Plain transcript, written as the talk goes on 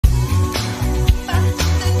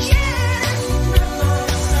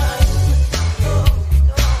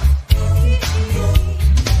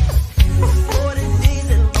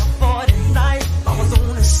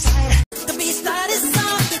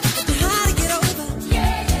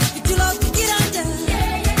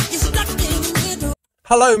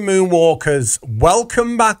Hello Moonwalkers,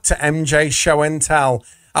 welcome back to MJ Show and Tell.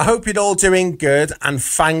 I hope you're all doing good and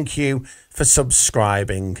thank you for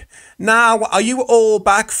subscribing. Now, are you all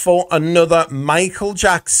back for another Michael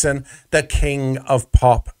Jackson, the King of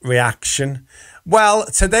Pop reaction? Well,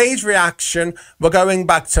 today's reaction, we're going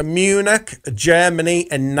back to Munich, Germany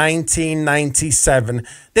in 1997.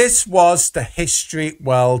 This was the History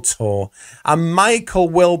World Tour, and Michael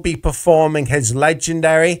will be performing his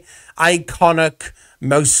legendary, iconic,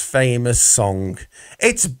 most famous song.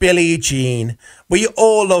 It's Billie Jean. We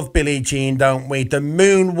all love Billie Jean, don't we? The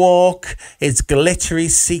moonwalk, his glittery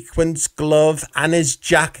sequins glove and his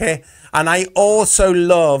jacket. And I also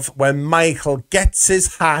love when Michael gets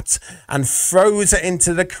his hat and throws it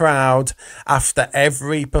into the crowd after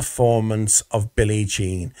every performance of Billie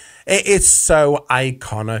Jean. It is so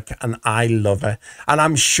iconic and I love it. And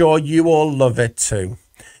I'm sure you all love it too.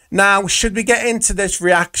 Now, should we get into this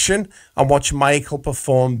reaction and watch Michael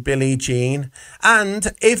perform Billie Jean?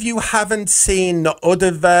 And if you haven't seen the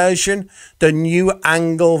other version, the new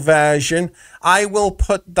angle version, I will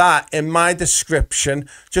put that in my description.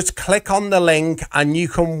 Just click on the link and you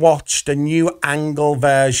can watch the new angle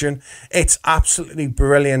version. It's absolutely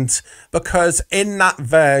brilliant because in that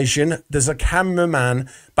version, there's a cameraman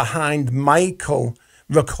behind Michael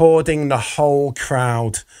recording the whole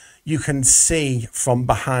crowd. You can see from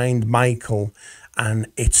behind Michael and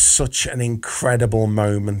it's such an incredible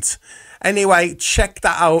moment. Anyway, check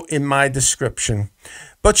that out in my description.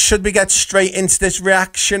 But should we get straight into this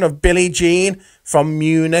reaction of Billie Jean from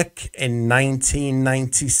Munich in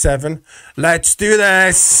 1997? Let's do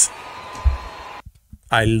this.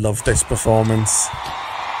 I love this performance.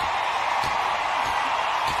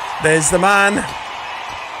 There's the man.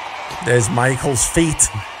 There's Michael's feet.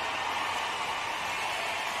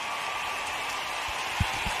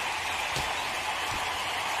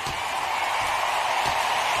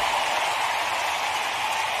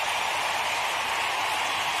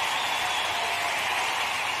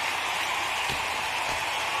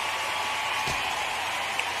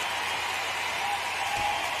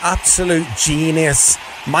 Absolute genius.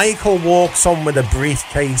 Michael walks on with a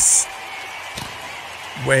briefcase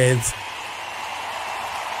with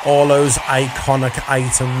all those iconic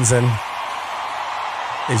items in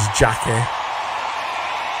his jacket.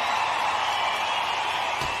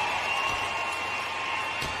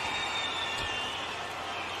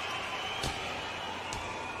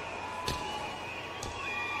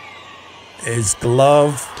 His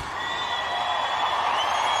glove.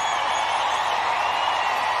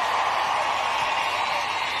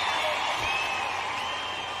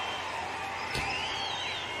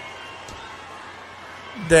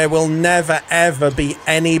 There will never, ever be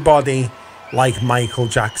anybody like Michael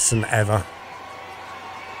Jackson, ever.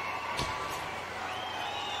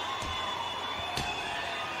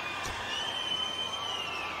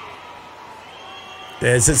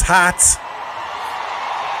 There's his hat.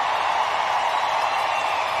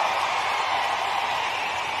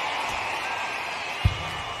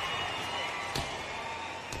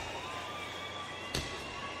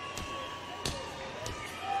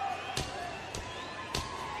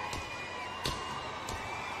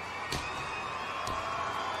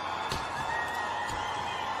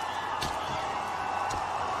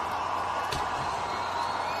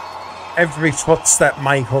 Every footstep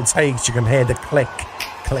Michael takes, you can hear the click,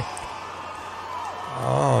 click.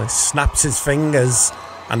 Oh, he snaps his fingers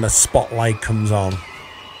and the spotlight comes on.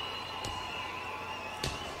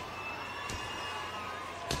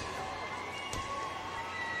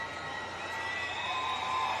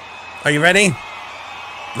 Are you ready?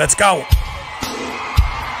 Let's go.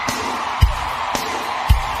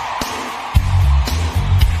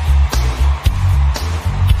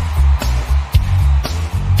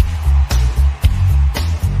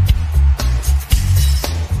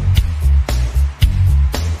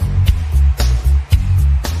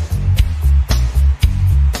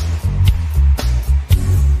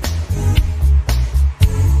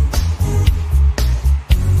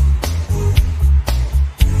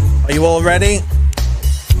 Are you all ready?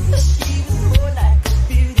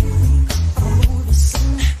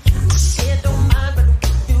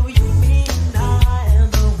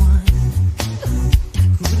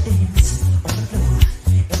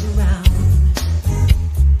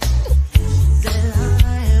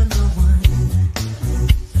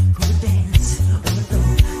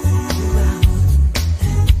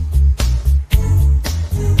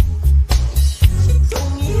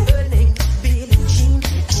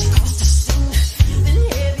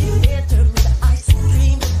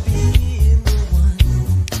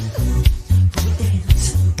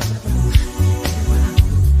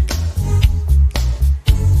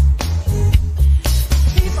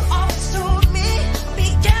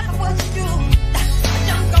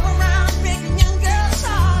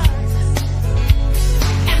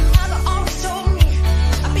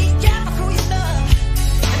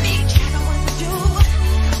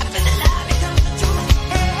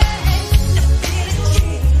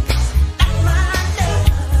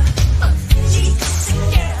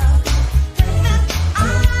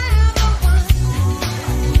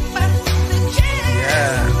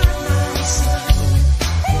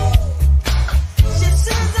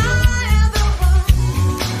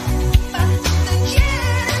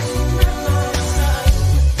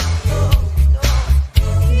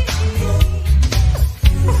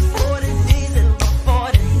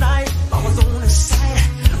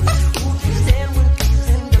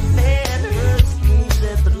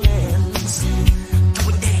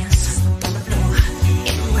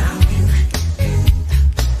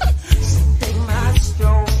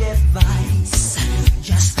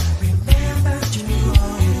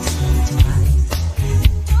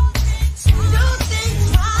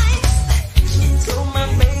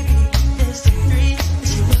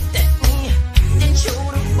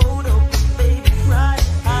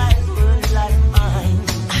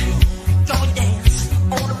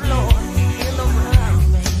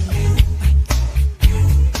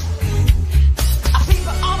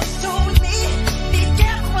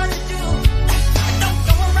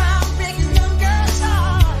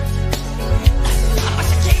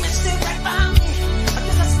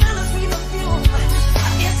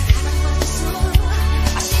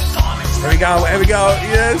 Here we go, here we go,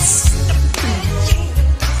 yes.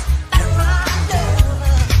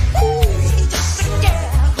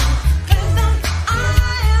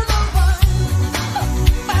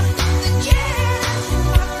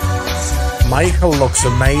 Michael looks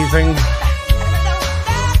amazing.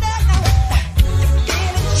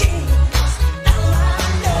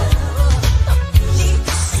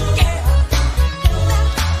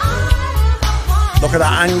 Look at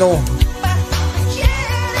that angle.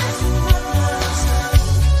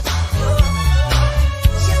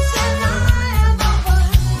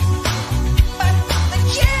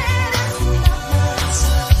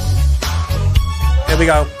 Here we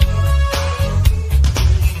go.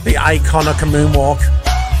 The iconic Moonwalk.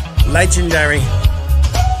 Legendary.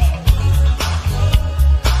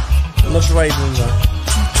 Look the way he does that.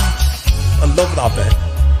 I love that bit.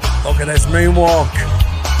 Look at this Moonwalk.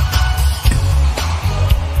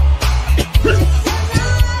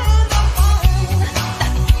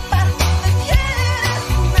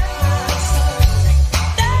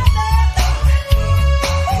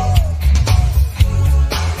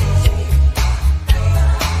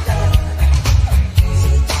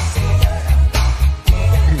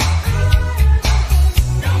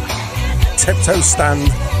 Tiptoe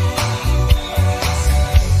stand.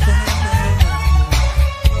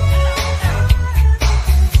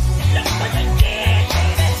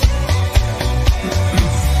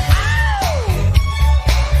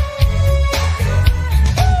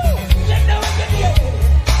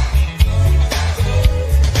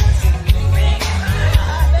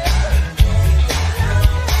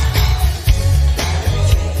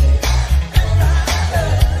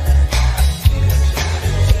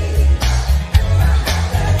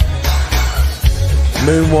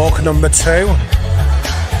 Moonwalk number 2.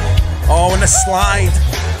 Oh, and a slide.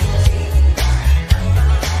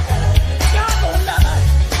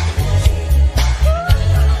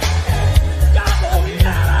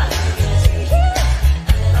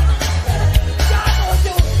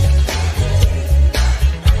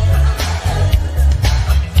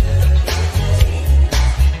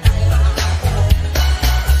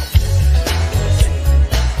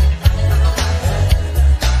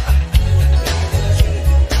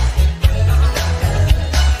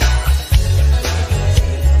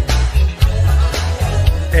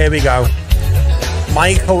 Here we go.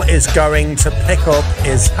 Michael is going to pick up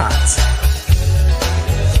his hat.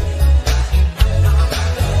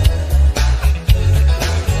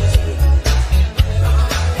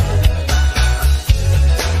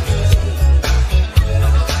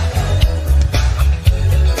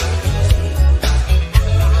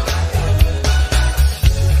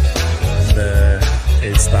 There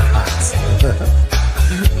is the hat.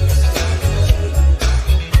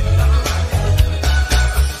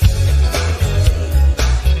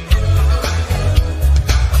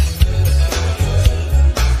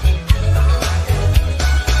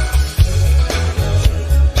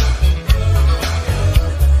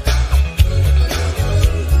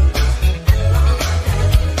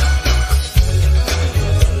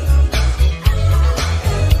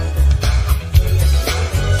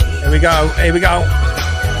 Here we go, here we go.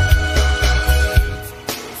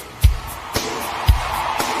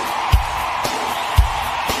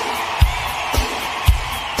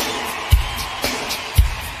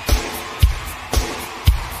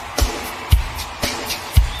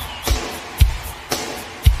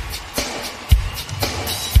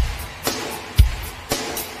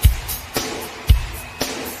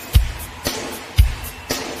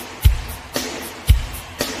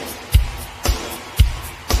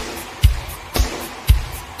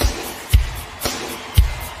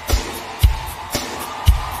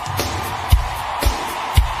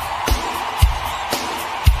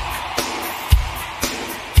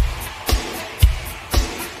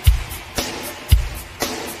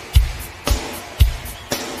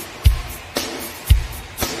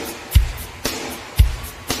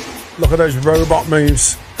 Look at those robot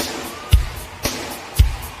moves.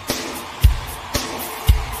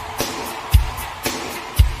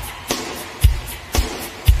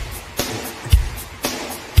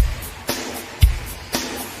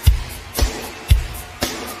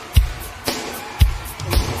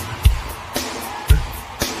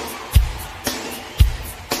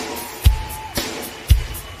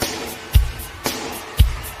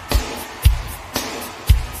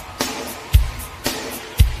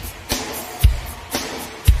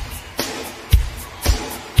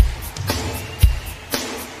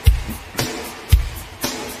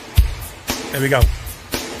 Here we go.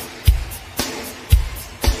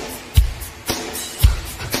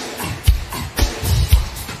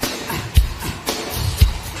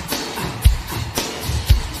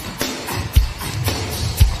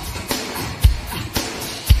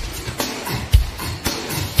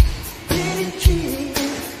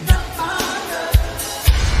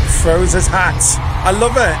 throws his hat. I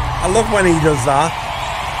love it. I love when he does that.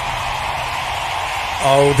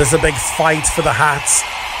 Oh, there's a big fight for the hat.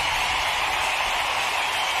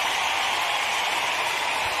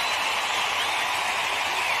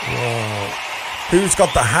 Whoa. Who's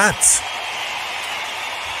got the hat?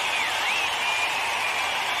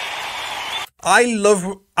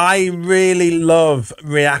 I really love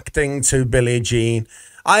reacting to Billie Jean.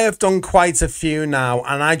 I have done quite a few now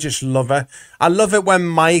and I just love it. I love it when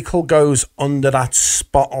Michael goes under that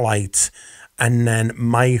spotlight and then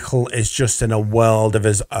Michael is just in a world of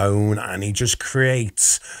his own and he just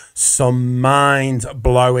creates some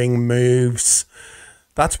mind-blowing moves.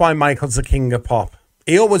 That's why Michael's the king of pop.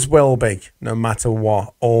 He always will be, no matter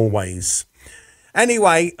what, always.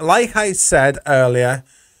 Anyway, like I said earlier,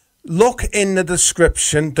 look in the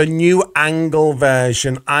description, the new angle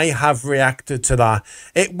version. I have reacted to that.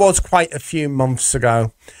 It was quite a few months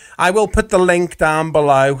ago. I will put the link down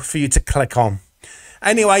below for you to click on.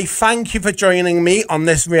 Anyway, thank you for joining me on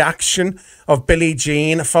this reaction of Billie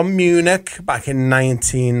Jean from Munich back in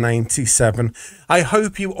 1997. I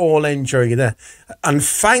hope you all enjoyed it. And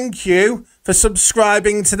thank you for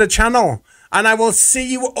subscribing to the channel. And I will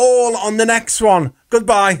see you all on the next one.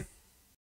 Goodbye.